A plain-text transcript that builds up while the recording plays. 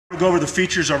go over the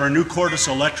features of our new Cordless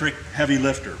Electric heavy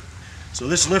lifter. So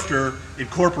this lifter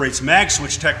incorporates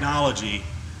Magswitch technology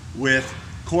with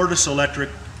Cordless Electric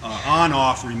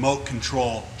on-off remote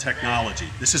control technology.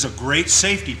 This is a great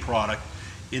safety product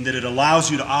in that it allows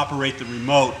you to operate the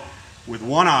remote with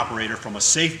one operator from a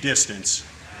safe distance,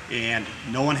 and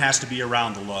no one has to be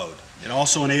around the load. It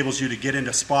also enables you to get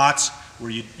into spots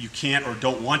where you can't or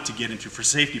don't want to get into for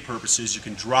safety purposes. You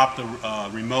can drop the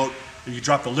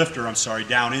lifter,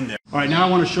 down in there. All right, now I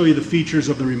want to show you the features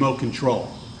of the remote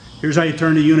control. Here's how you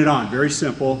turn the unit on. Very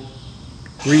simple.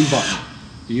 Green button.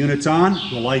 The unit's on,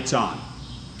 the light's on.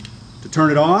 To turn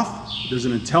it off, there's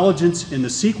an intelligence in the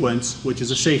sequence, which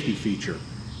is a safety feature.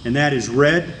 And that is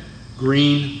red,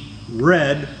 green,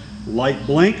 red, light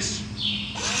blinks,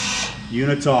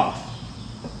 unit's off.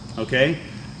 Okay?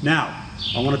 Now,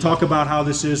 I want to talk about how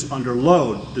this is under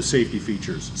load, the safety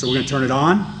features. So we're going to turn it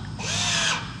on.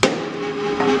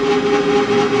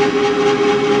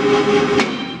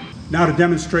 Now to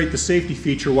demonstrate the safety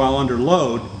feature while under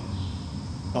load,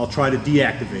 I'll try to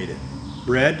deactivate it.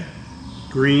 Red,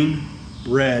 green,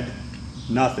 red,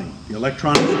 nothing. The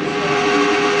electronics.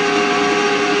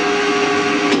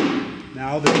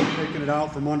 Now that we've taken it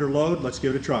out from under load, let's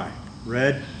give it a try.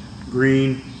 Red,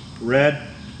 green, red,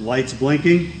 lights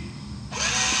blinking,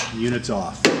 unit's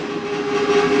off.